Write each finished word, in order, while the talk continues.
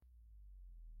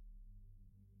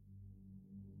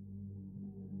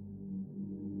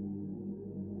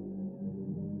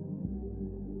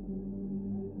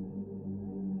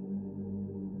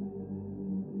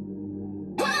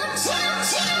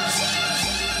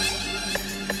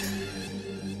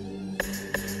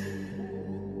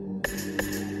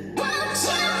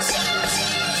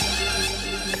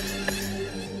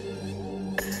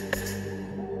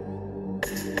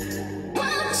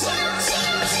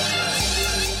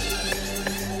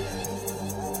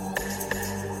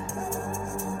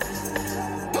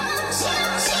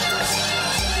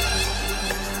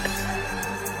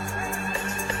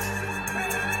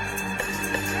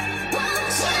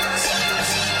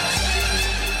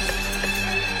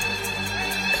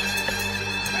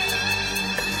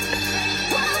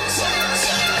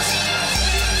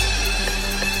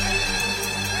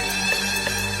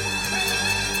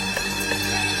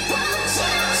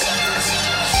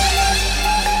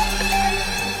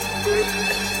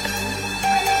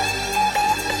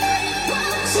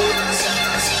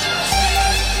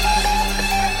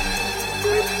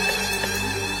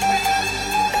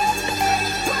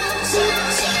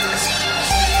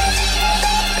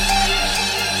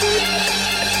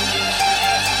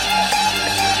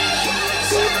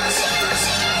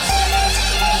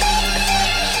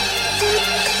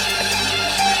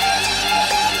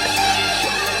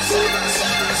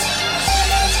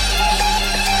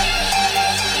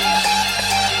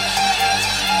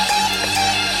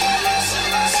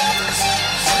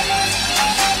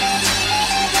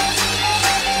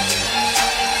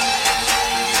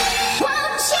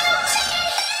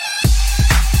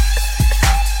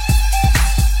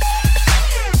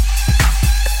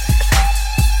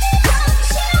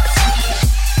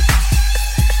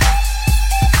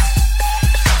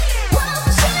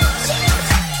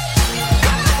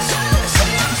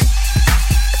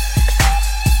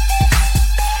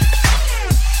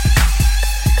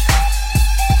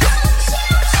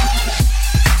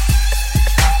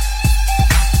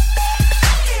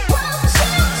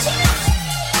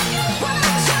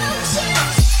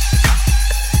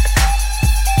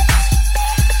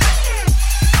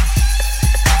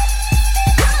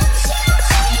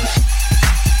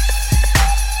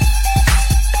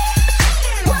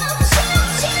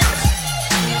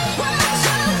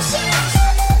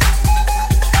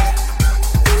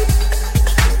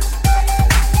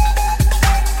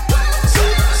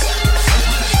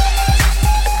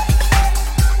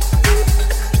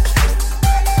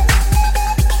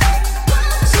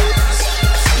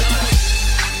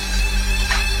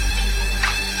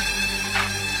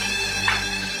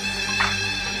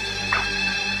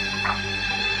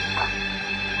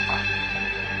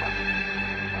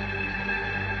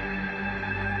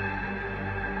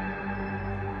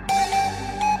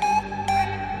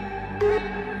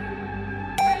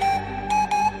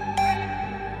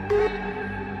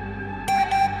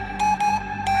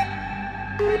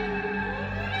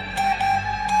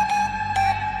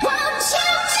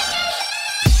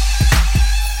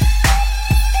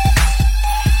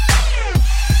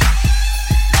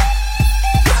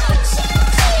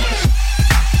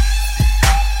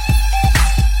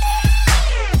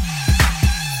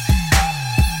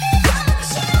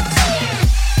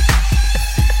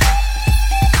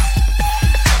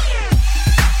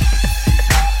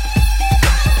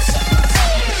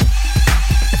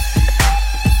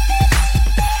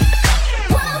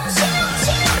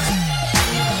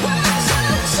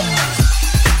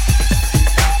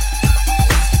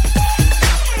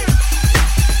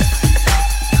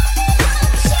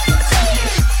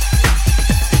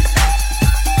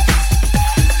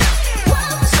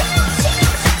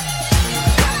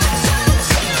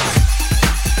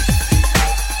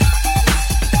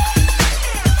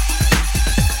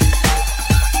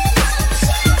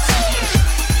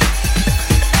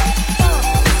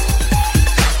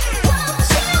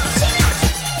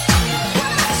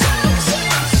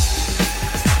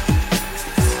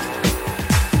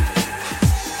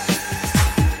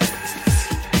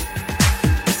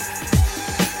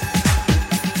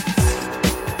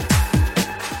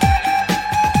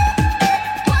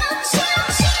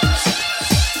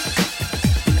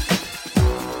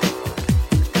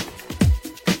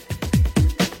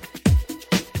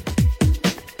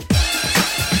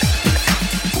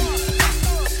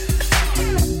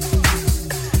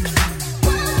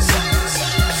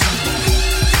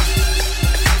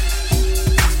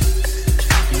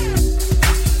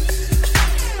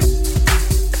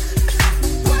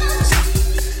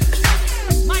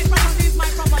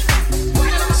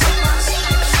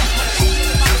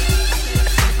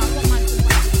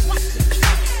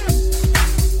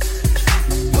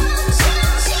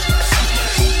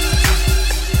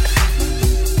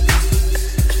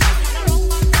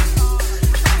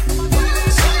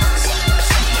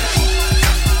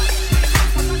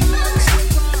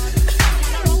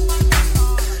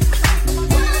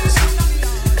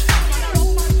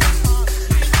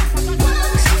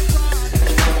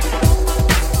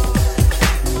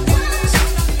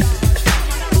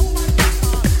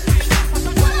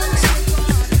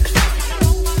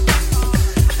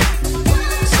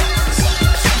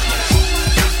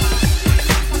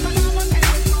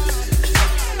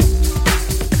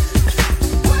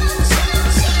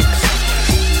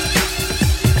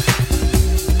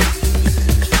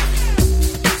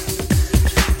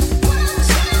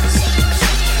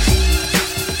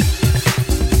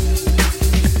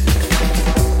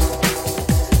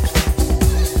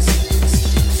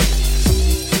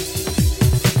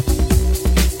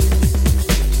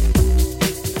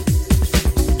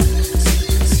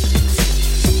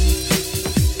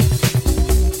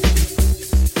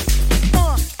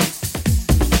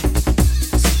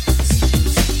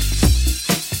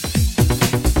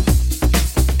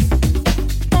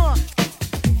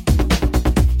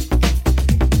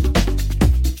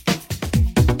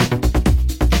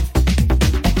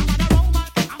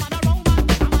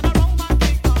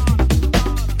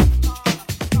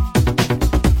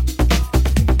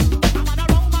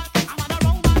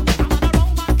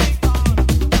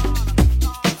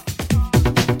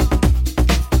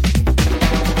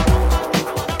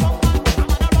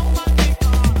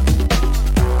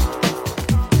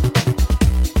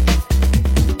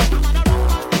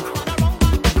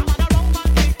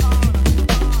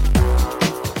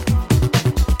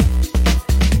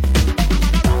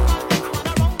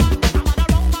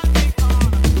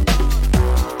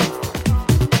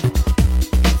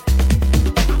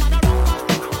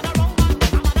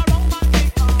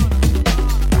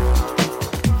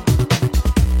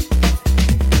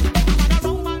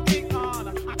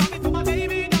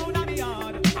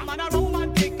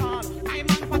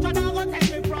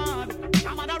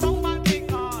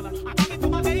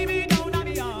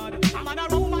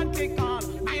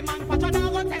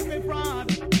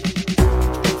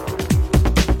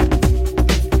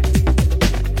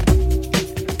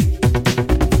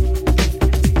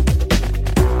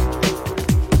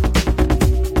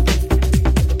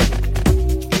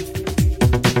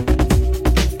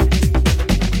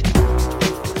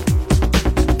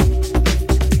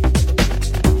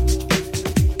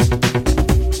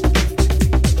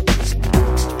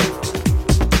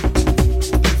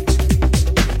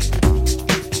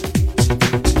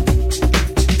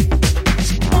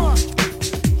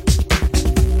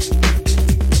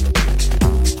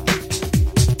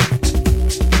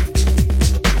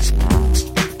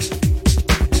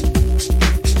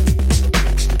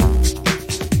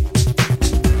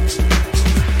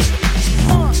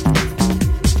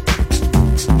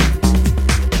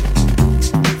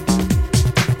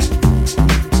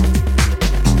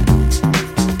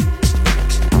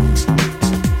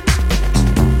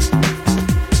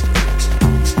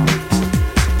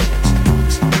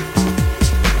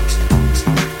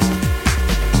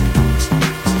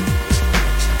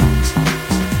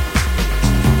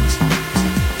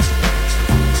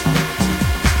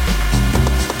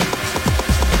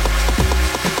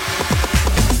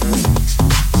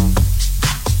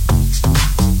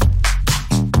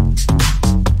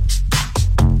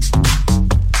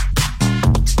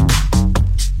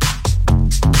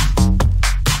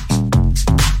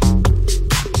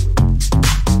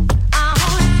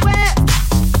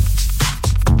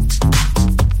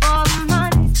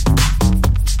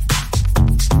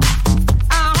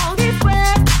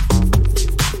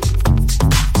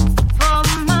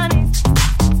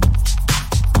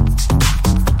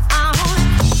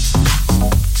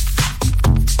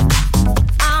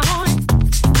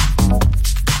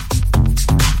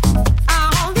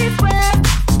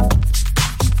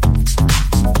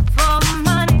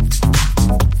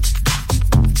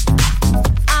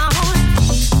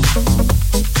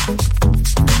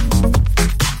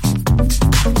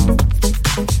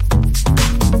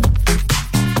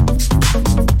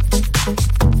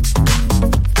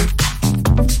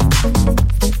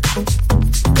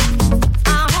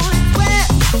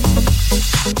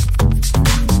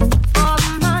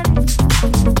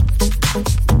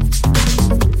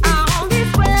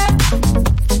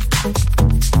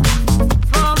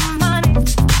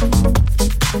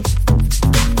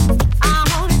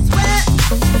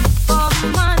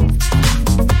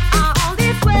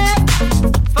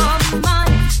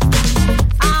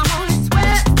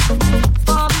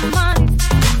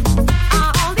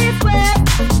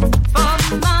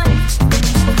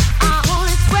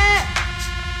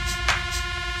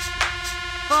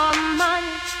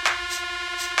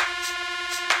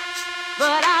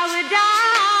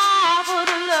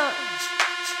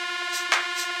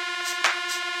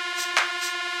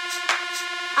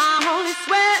only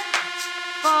sweat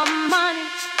for money.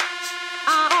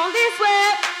 I only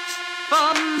sweat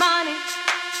for money.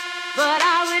 But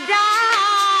I would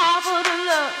die for the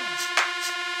love.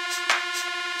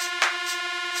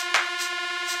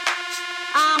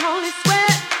 I only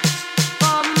sweat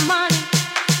for money.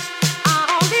 I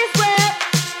only sweat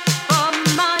for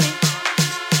money.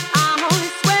 I only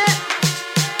sweat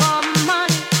for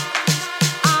money.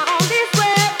 I only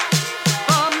sweat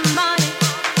for money.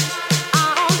 I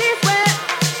only sweat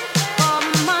for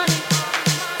money.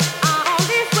 I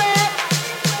only sweat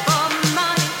for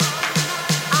money.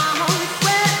 I only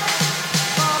sweat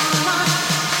for money.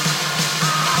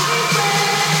 I only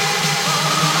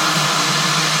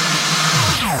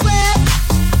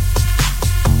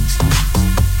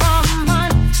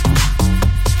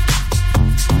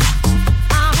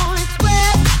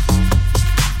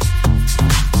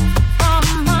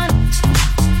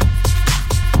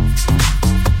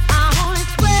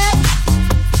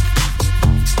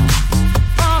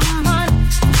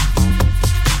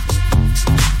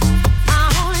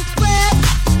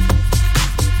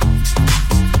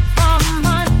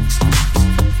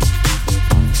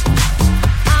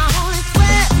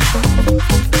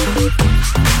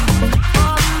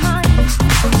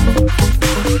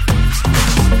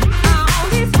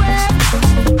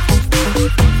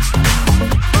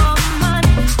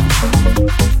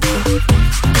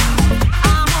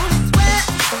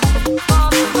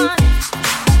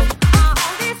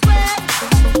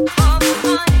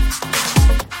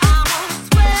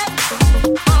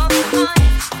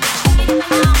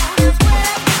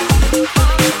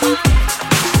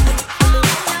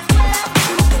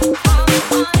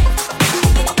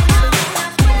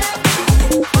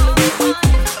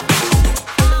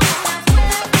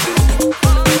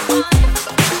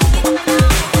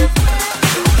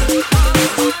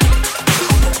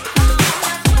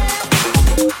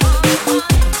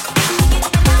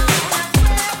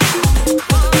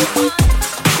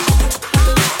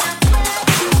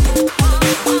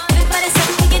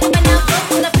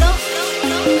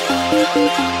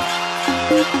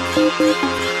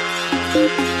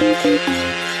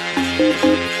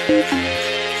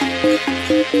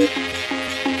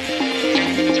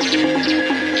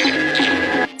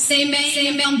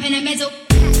Same bump in the middle.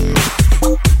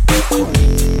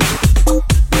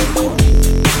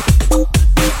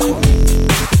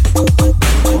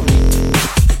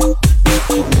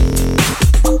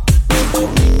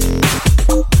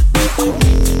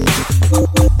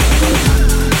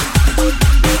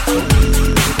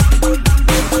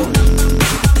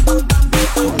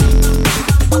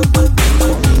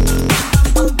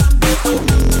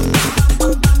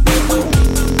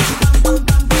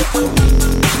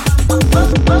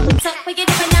 So we get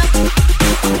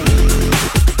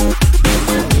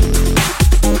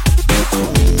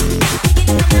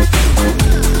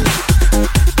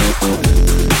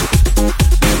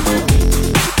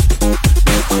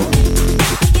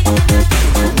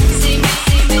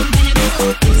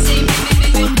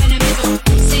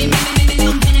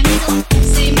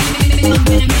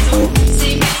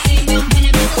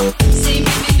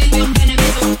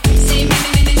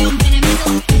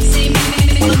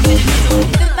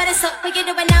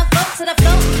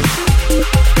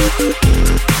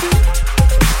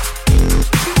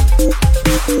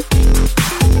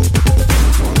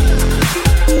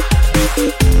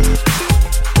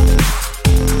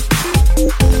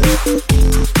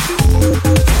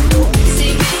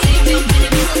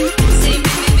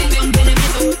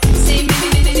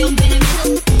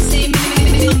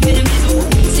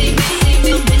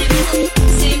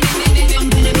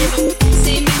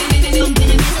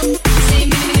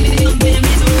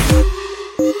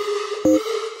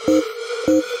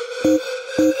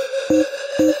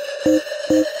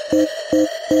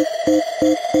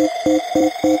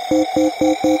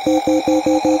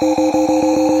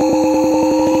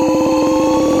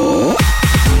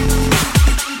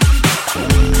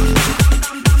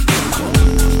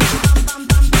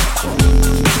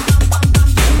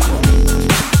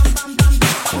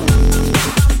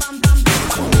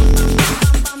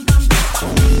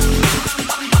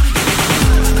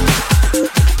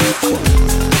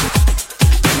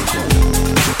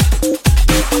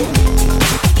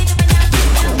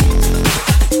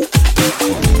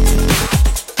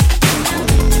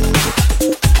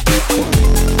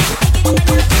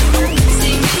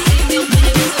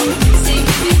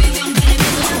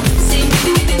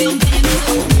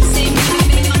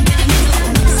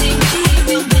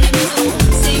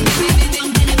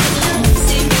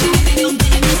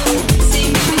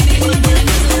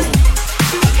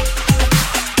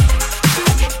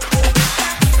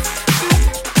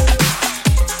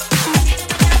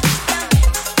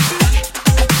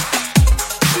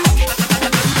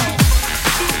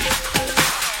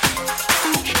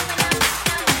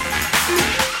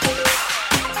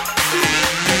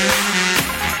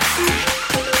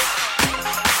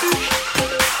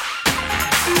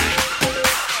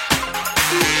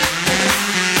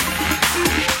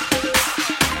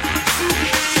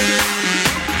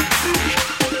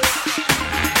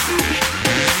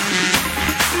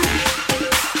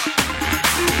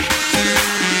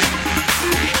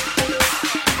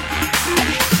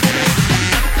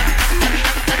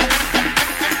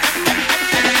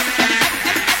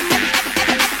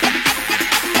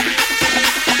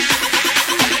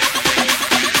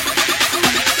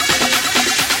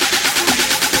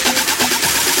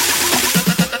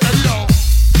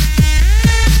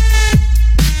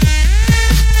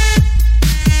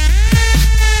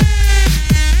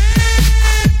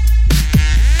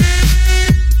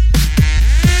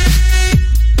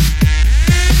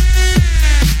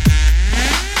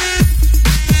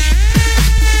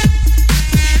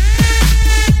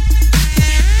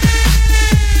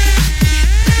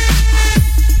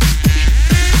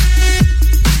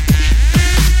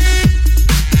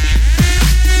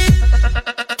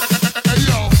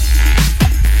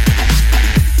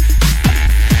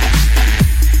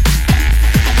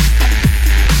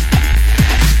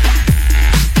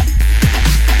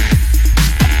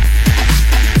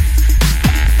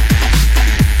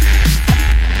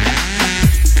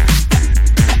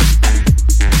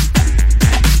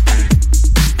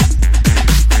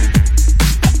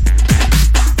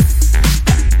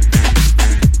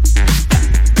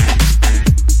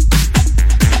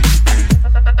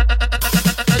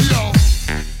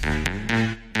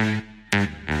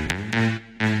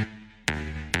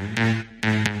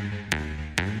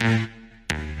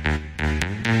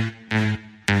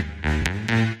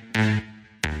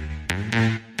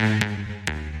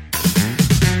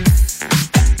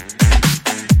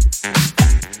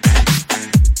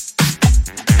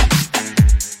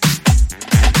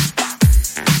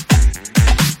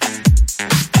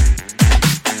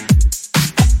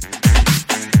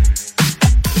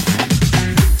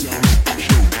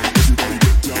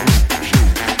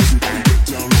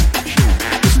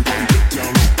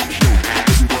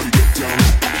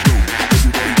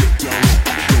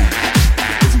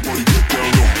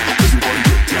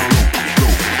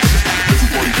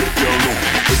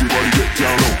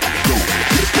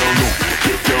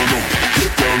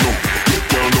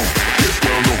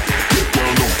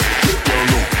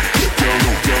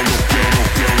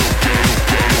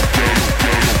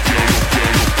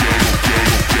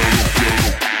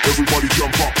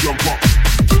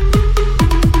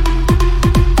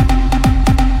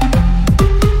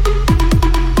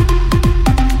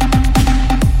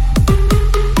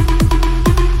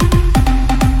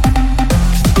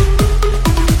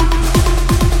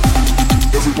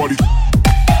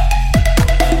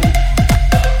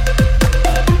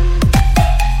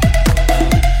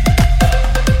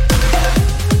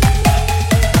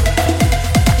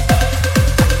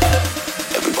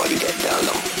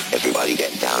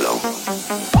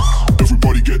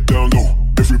Everybody get down low.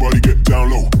 Everybody get down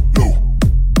low. Low.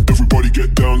 Everybody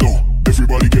get down low.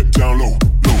 Everybody get down low.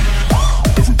 Low.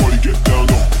 Everybody get down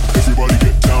low. Everybody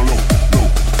get down low.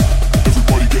 Low.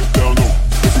 Everybody get down low.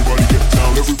 Everybody get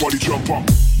down. Everybody jump up.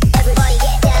 Everybody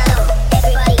get down low.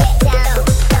 Everybody get down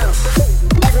low.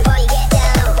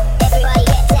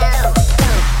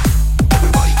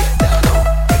 Everybody get down low.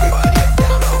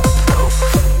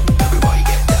 Everybody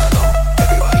get down low. Everybody get down low.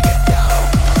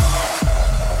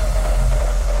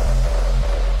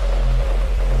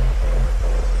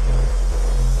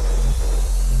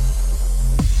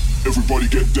 Everybody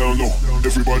get down low.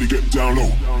 Everybody get down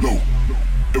low.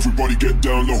 Everybody get down low. Everybody get down low. Everybody get down low. Low. Everybody get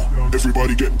down low.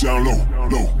 Everybody get down low.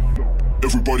 Low.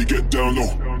 Everybody get down low.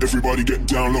 Everybody get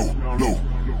down low. Low.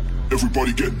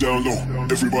 Everybody get down low.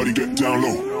 Everybody get down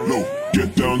low. Low.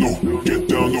 Get down low. Get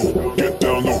down low. Get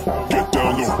down low. Get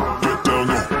down low. Get down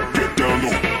low. Get down low. Get down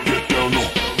low. Get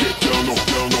down low.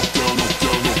 Down low. Down low.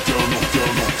 Down low. Down low. Down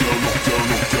low. Down low. Down low.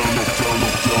 Down low. Down low.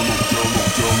 Down low. Down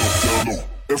low. Down low. Down low.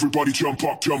 Everybody jump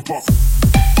up. Jump up.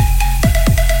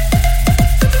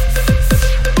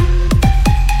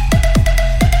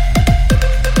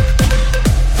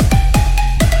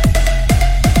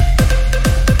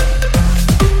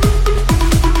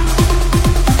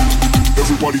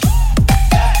 Everybody.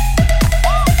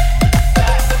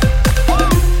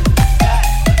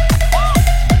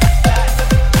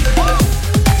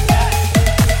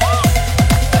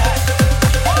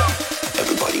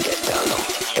 Everybody get down low.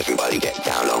 Everybody get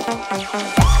down low.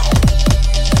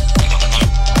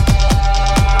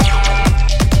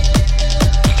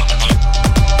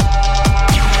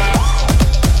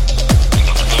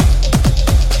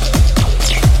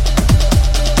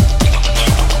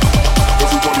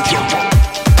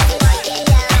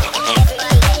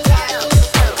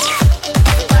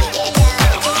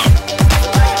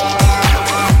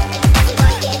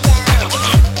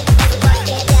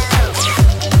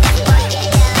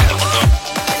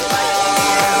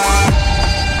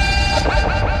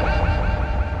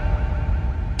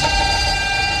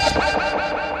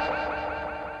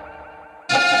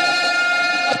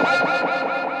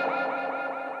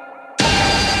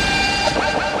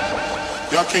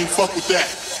 Y'all can't fuck with that.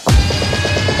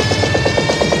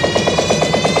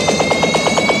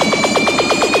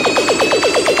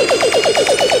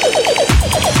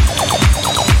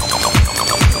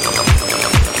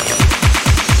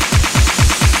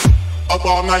 Up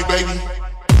all night, baby.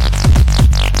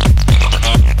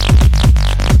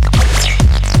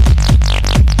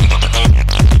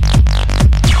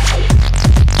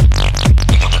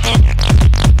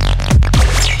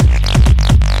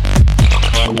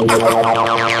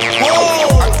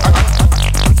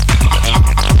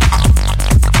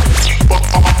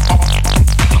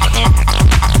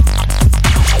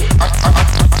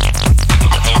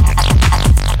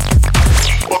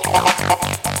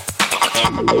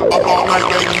 Up all night,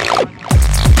 baby.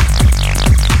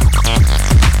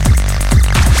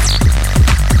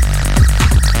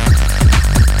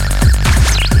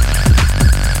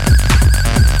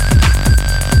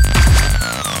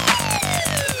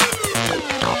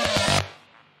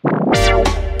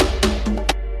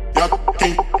 Y'all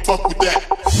can't fuck with that.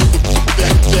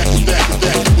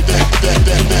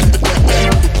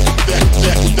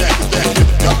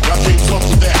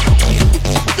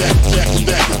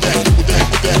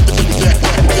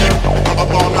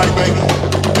 Up all night, baby.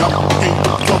 Y'all can't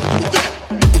fuck with that.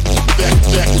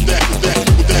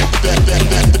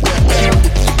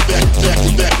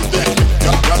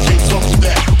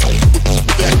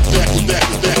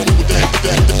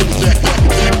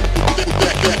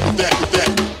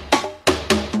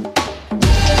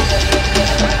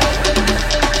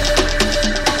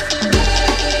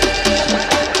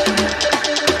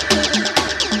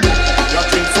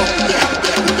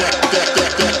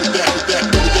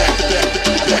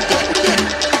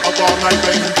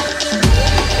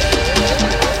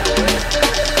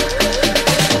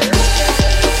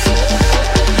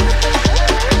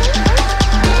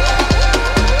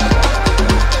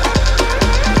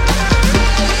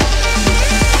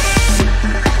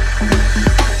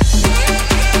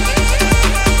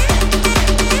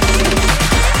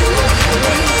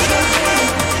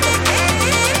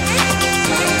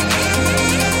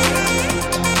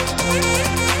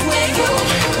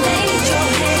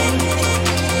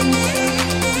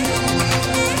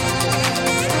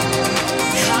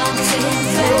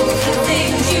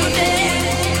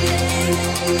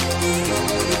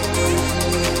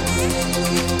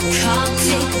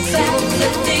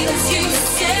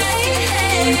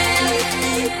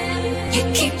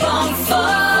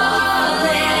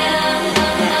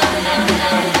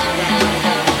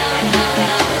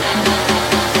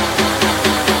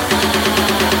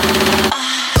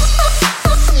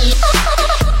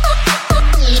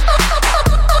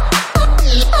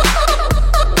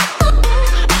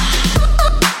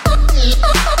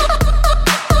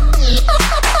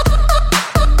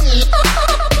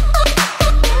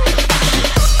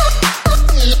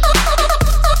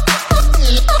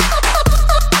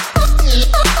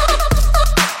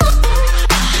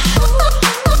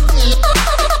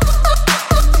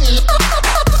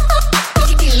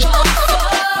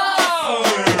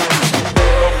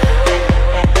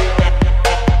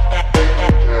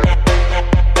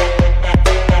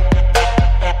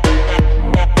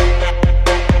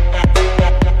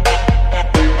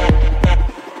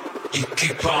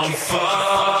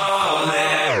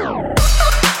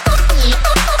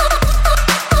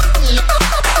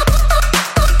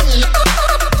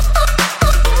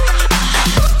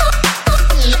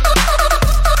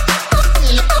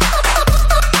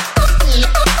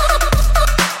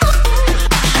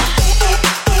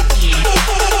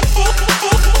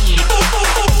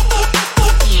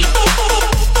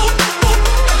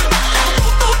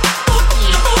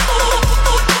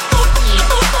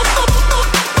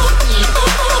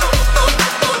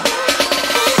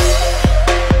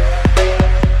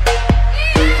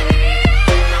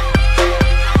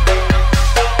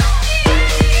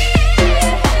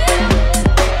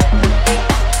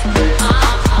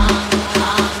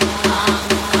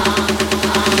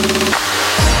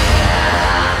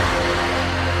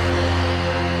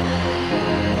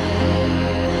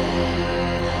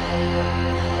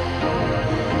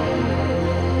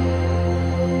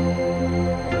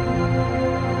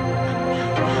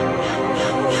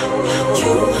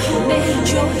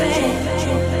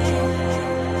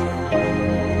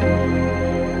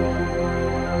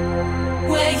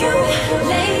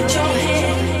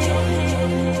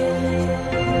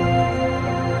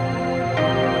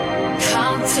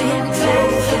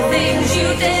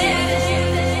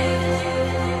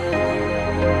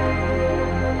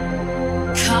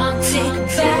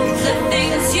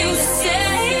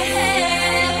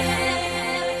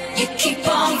 keep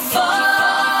on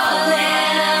falling.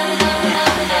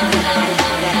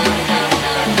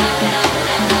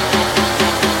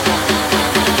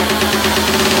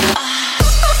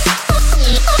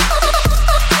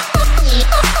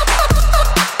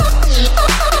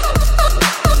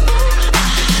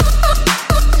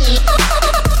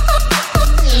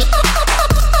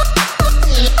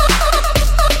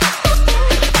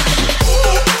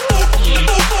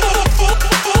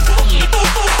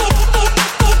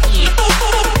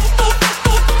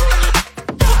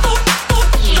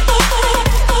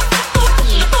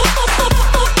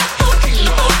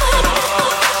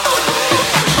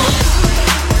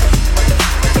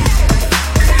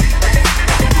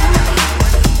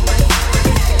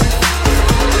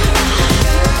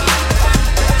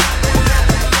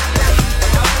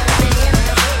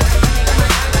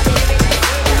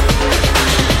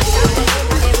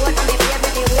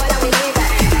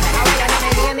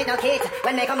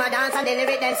 When they come a dance and the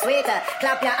lyric them sweet,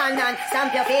 clap your hand and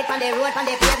stamp your feet on the road, on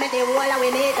the pavement, the wall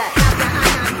we meet. Clap your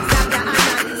hand and stamp your hand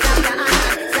and stamp your hand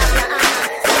and stamp your hand and stamp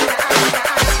your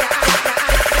hand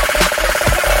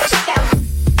and shake out.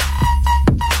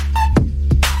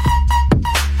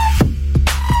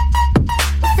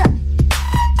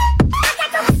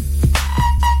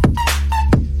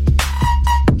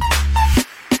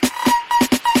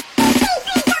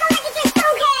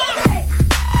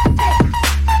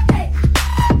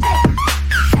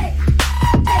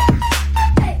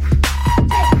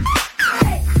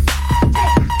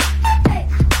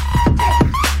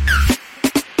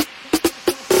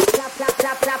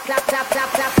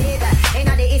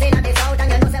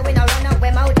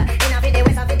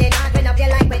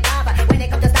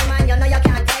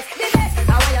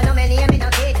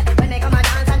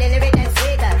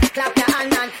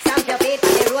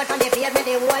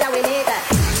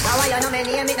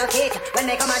 When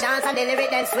they come and dance and the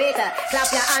lyric them sweet,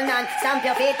 clap your hand and stamp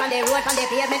your feet on the road, on the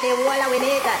pavement, the wall we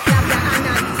need. Clap your hand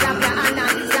and slap your hand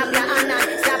and slap your hand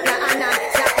and slap your hand and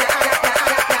slap your hand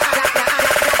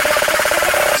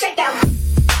and shake down.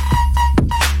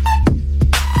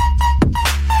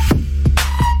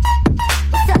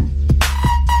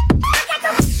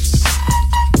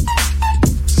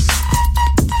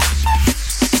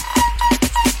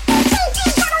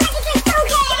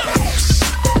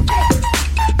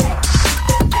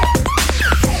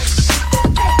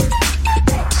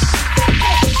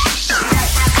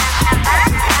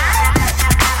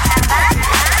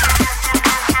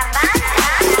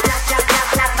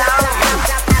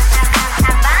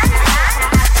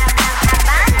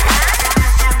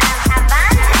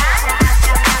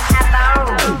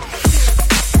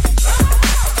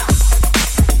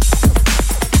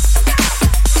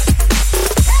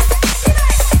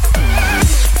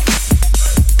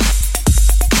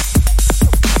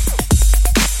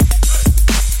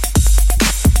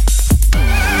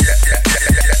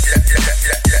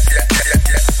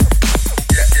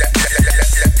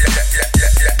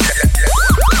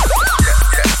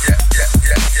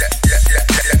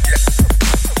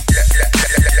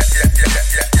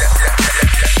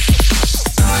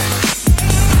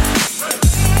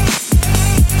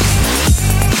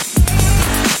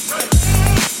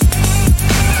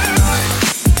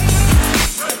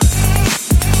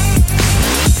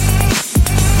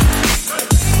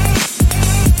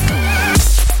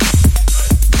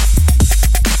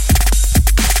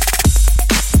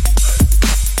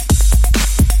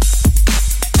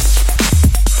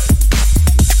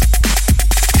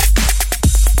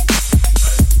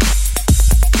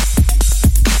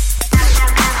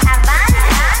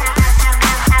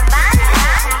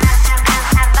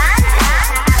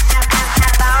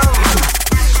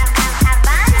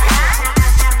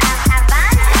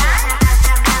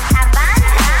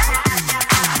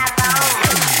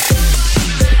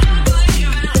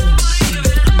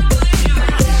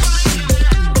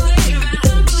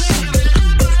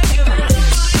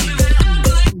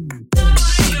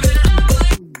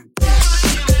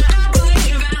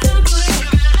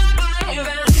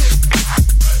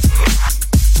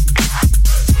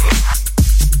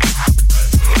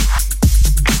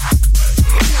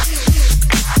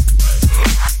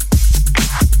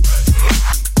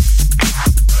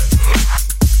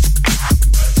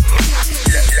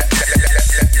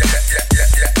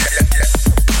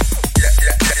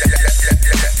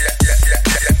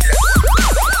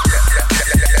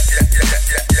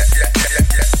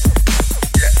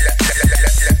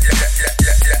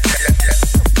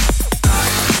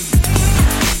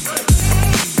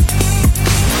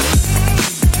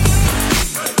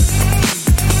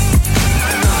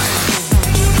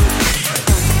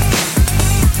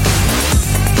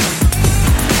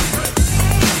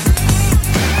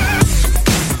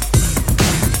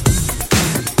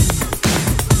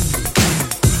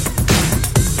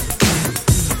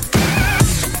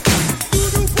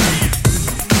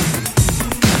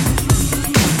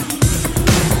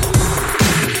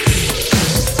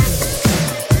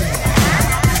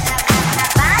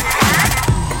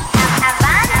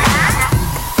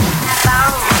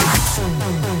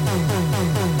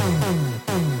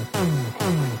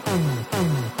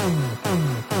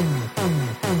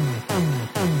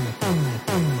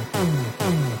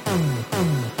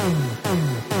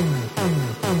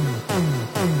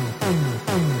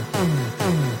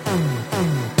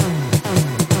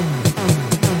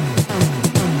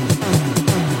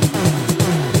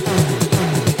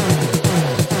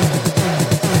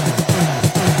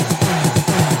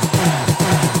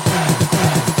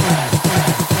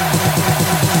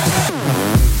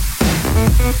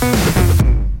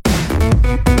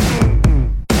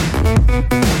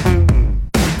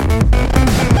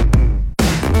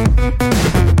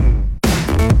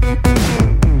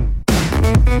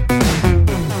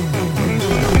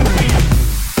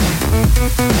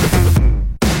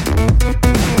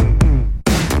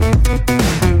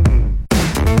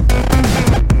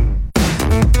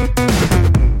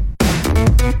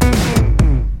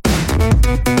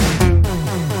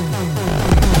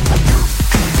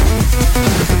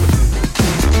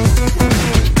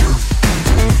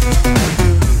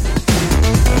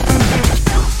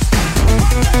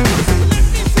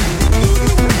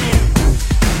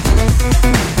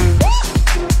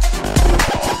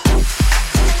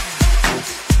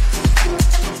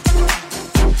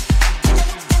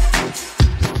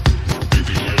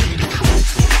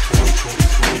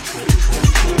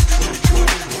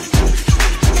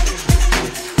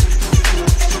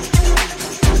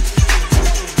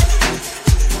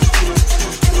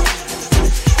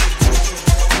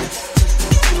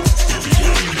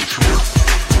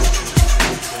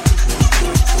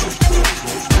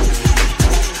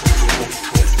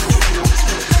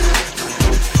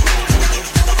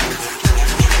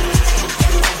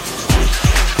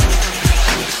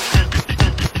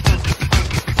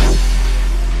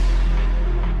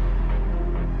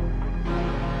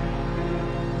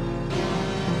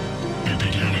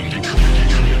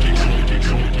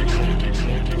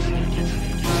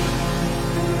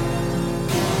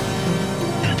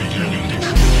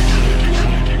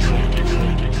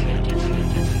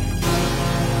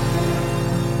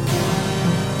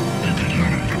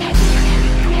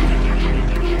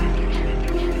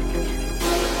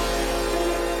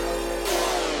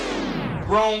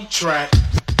 Wrong track.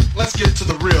 Let's get to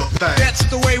the real thing. That's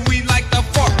the way we like the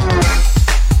fuck.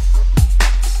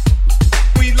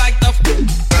 We like the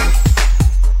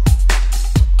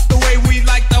way we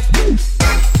like the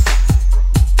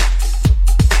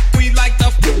we like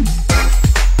the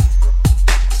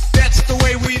that's the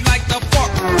way we like the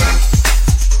fuck.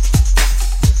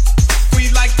 We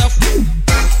like the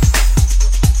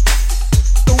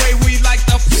way we like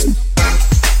the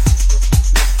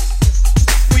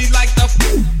we like the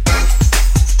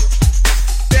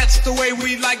that's the way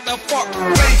we like the fuck.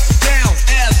 Face down,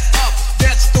 ass up.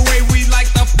 That's the way we like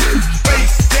the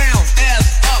face down,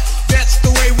 ass up. That's the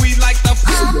way we like the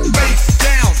face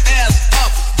down, ass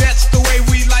up. That's the way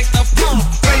we like the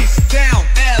face down,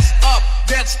 ass up.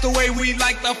 That's the way we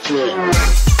like the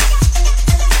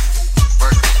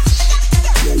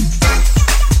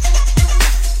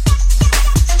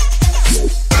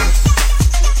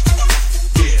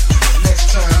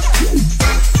Next time,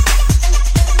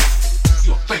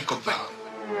 you'll think about it.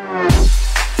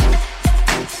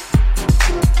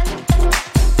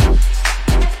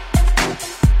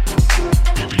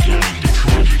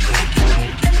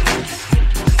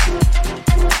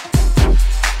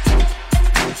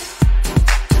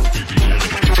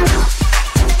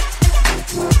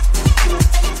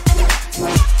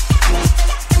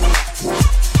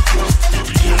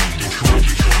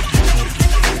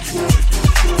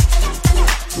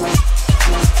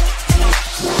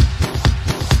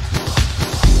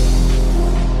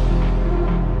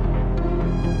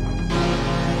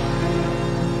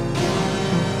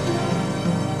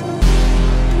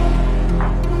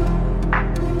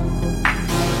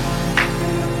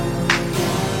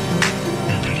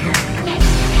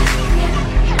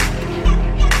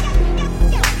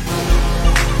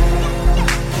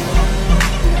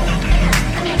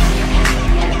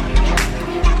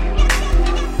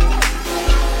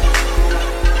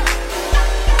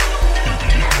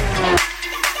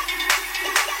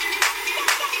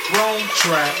 Wrong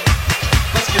track.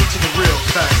 Let's get to the real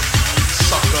thing.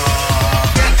 Sucker.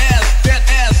 that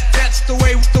ass, that's the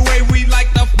way we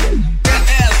like the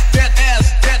that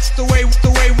ass, that's the way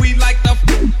we like the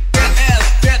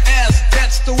that ass,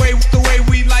 that's the way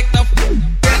we like the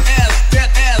that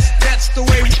ass, that's the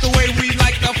way we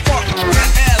like the fuck.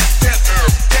 That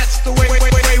ass, that's the way we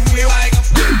like that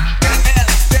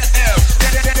ass,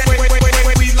 that way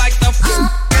we like the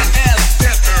that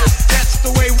ass, that's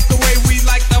the way we like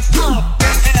the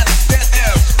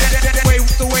that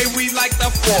the way we like the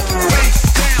fuck. Face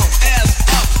down, ass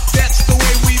up. That's the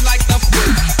way we like the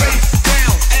face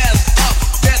down, ass up.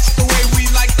 That's the way we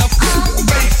like the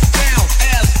face down,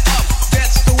 ass up.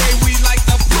 That's the way we like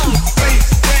the face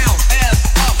down, ass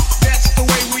up. That's the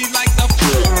way we like the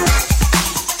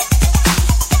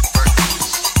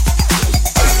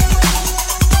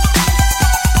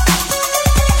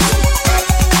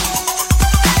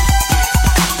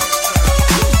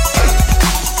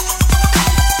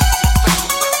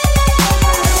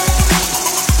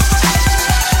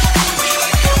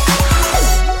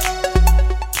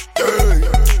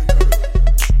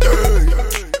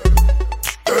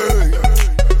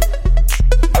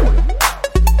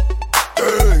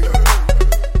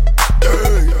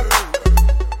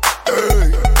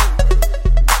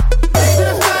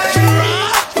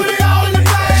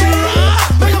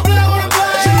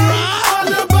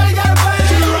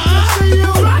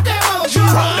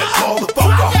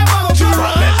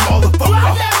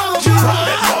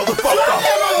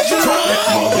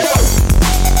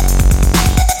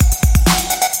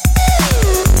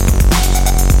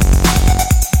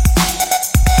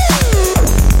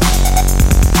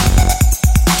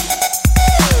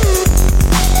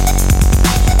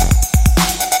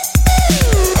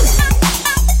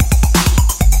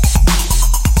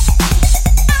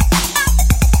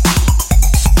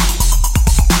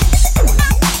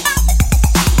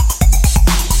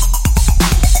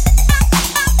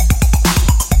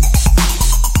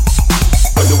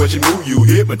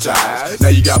Now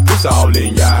you got puss all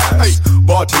in your eyes. Hey,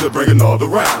 bartender bring another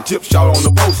round. Tip shot on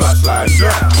the post, sliding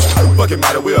down. Fucking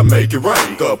might as well make it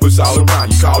rain. Cause puss all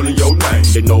around, you calling your name.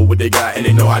 They know what they got and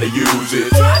they know how to use it.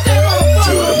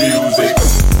 To the music.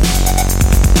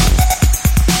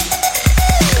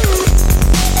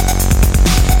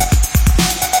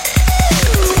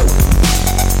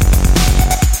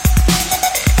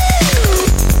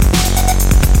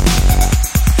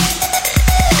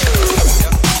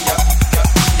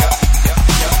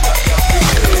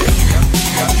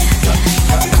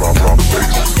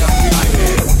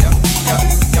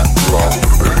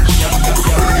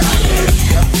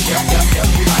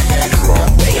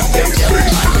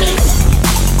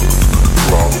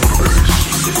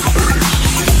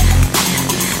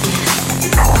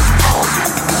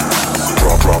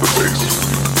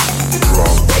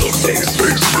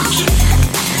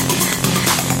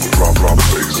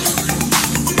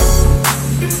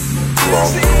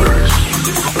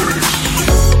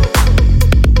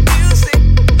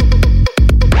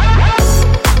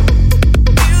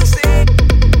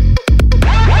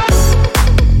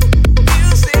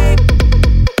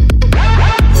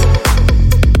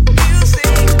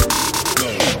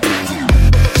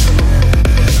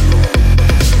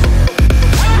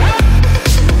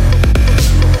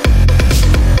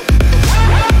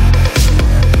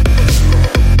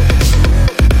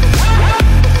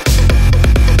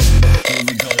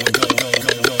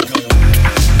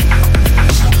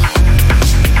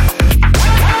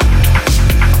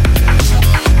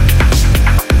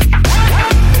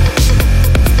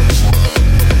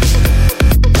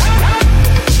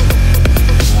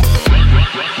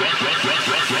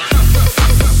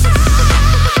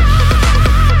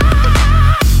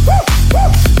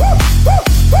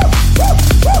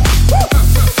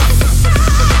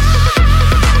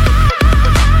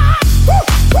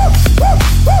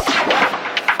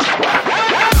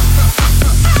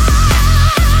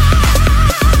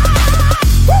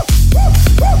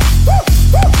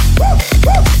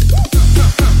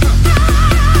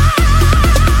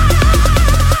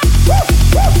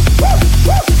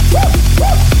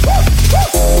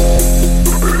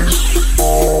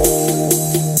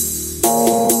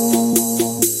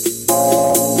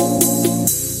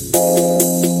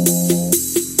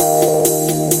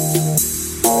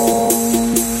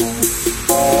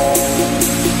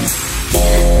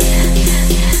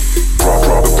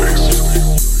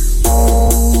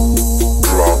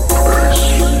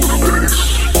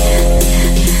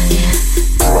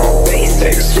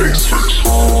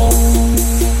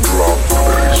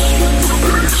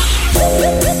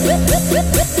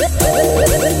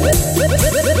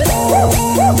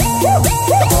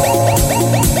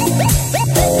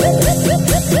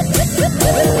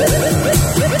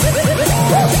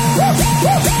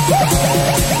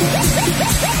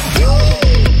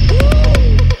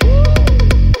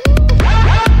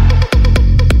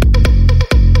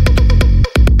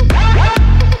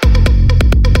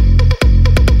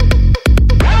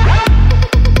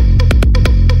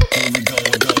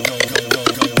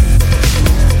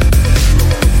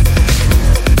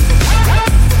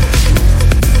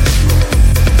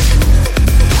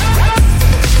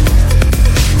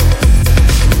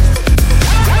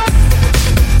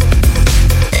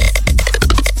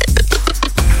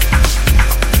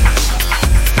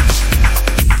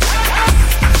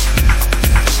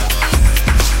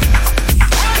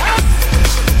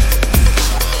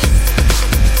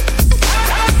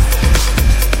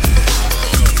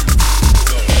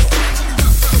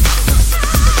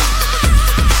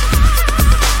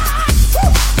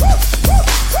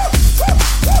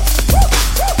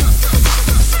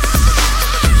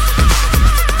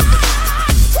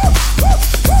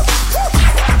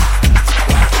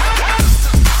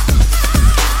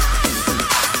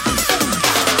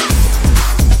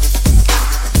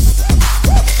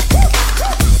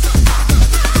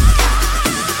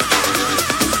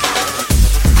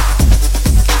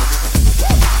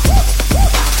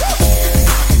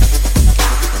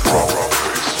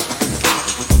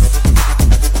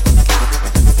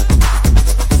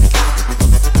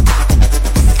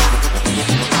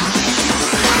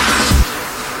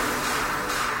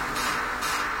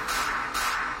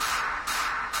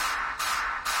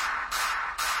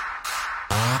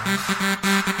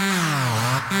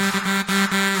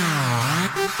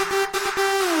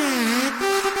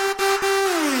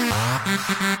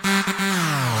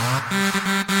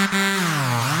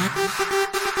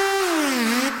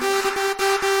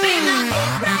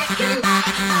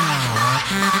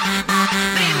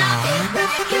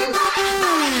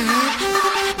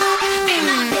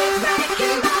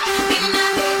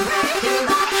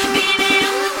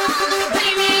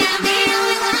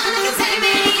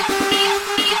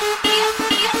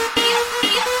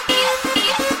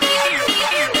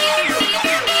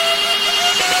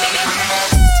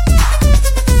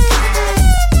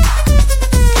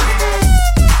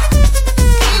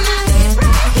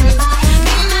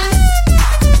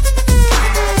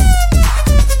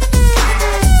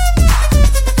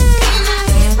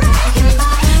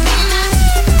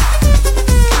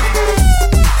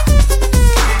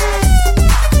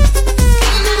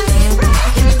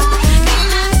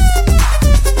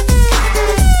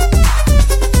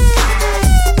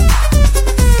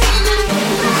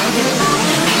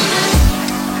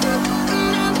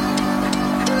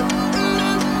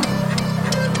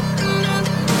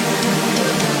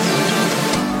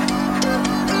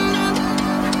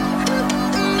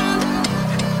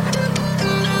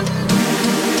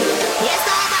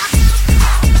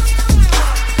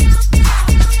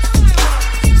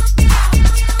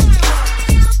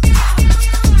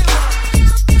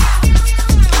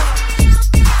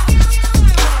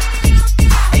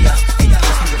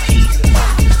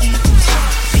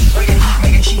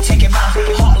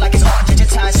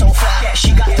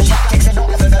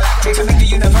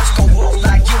 must go walk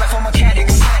like UFO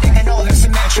mechanics and all the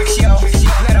symmetrics, yo.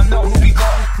 Let them know who we go.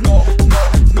 No, no,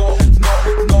 no, no,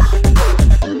 no.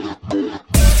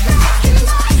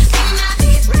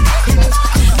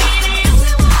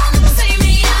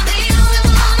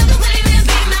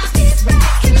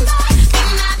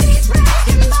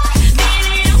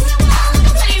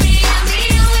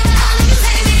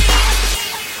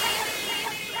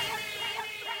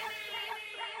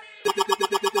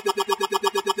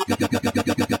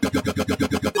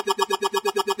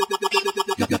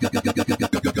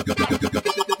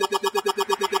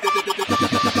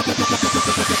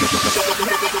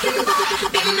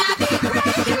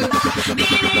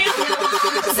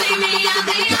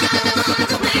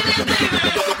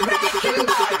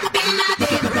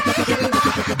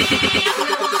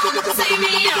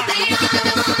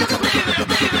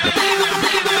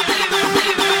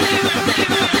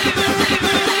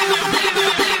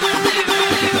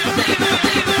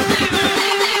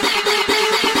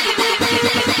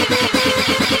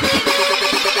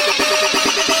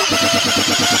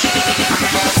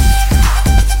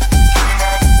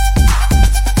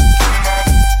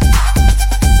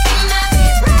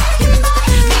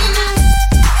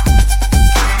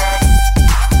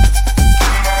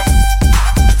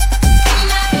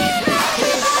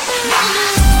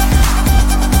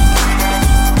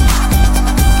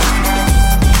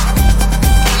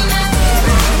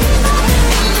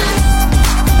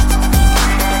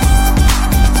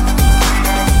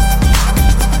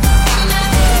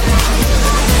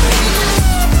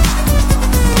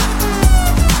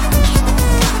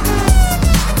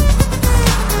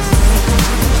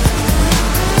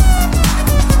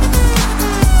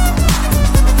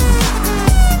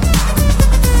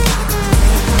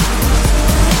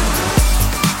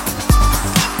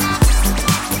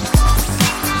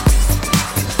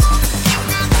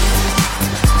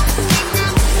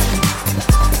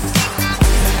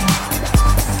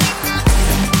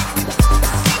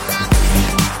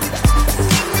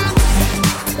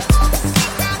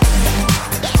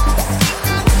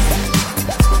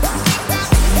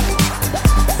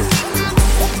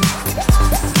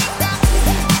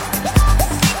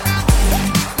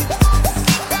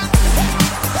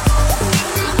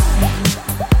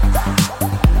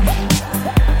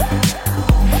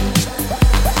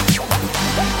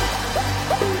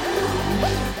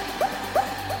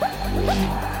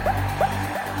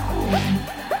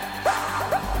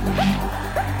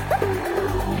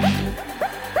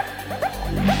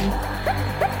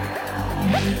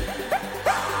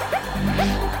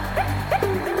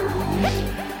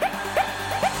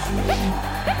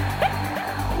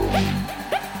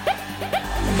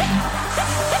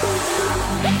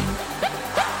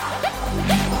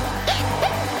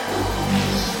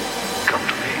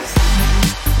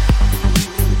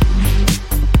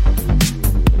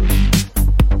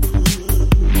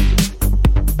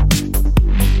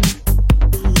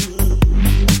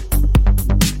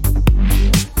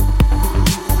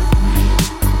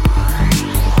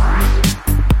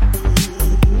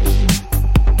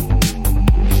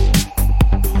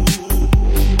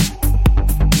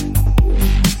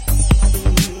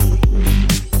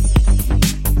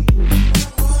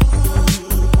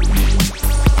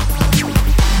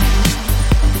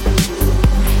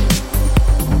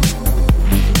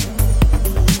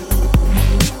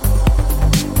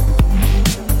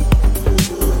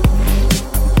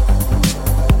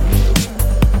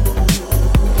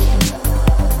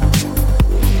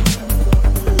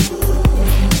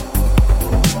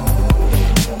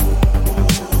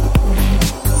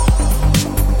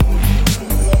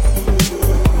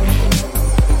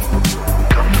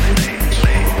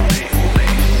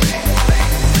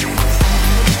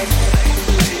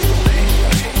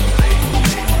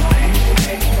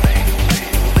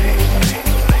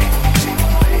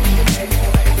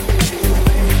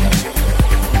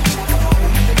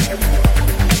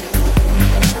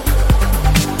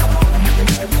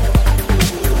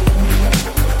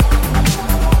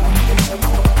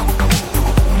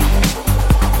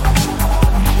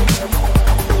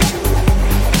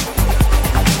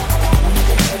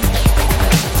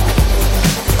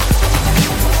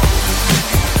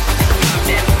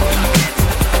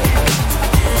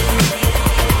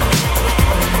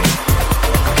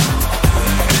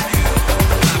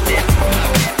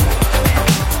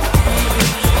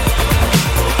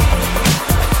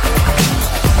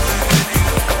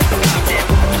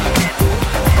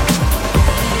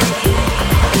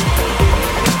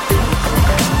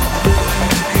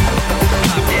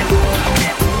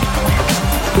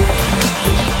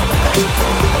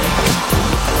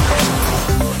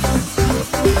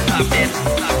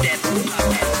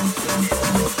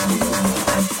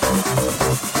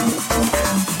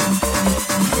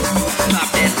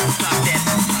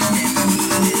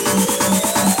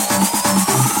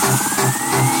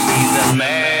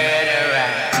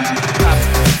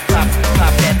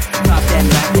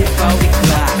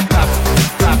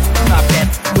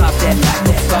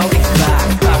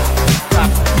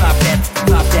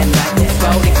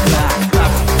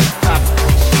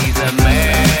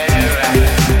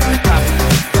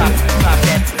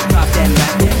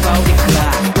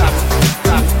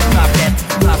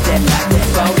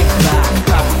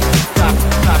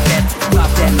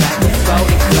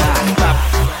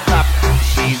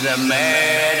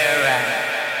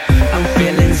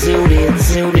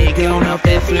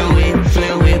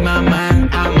 fluid, my mind.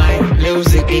 I might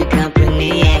lose it, good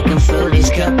company, acting foolish,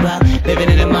 cup up, living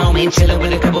in the moment, chilling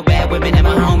with a couple bad women and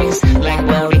my homies. Like,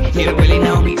 well, you don't really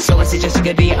know me, so it's just you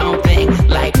gotta do your own thing.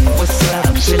 Like, what's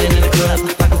up? Chilling in the club,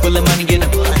 pocket full of money in the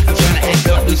book. I'm trying to act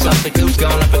up, do something, dude's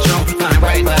going up a Patron. Fine,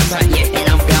 right by time, yeah, and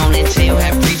I'm gone and chill.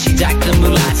 Have preachy, Dr.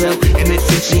 Mulatto, and then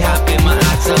since she hop in my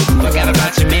auto. Forgot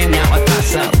about your man, now I thought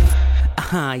so.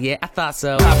 Yeah, I thought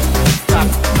so. Pop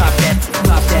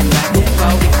that back.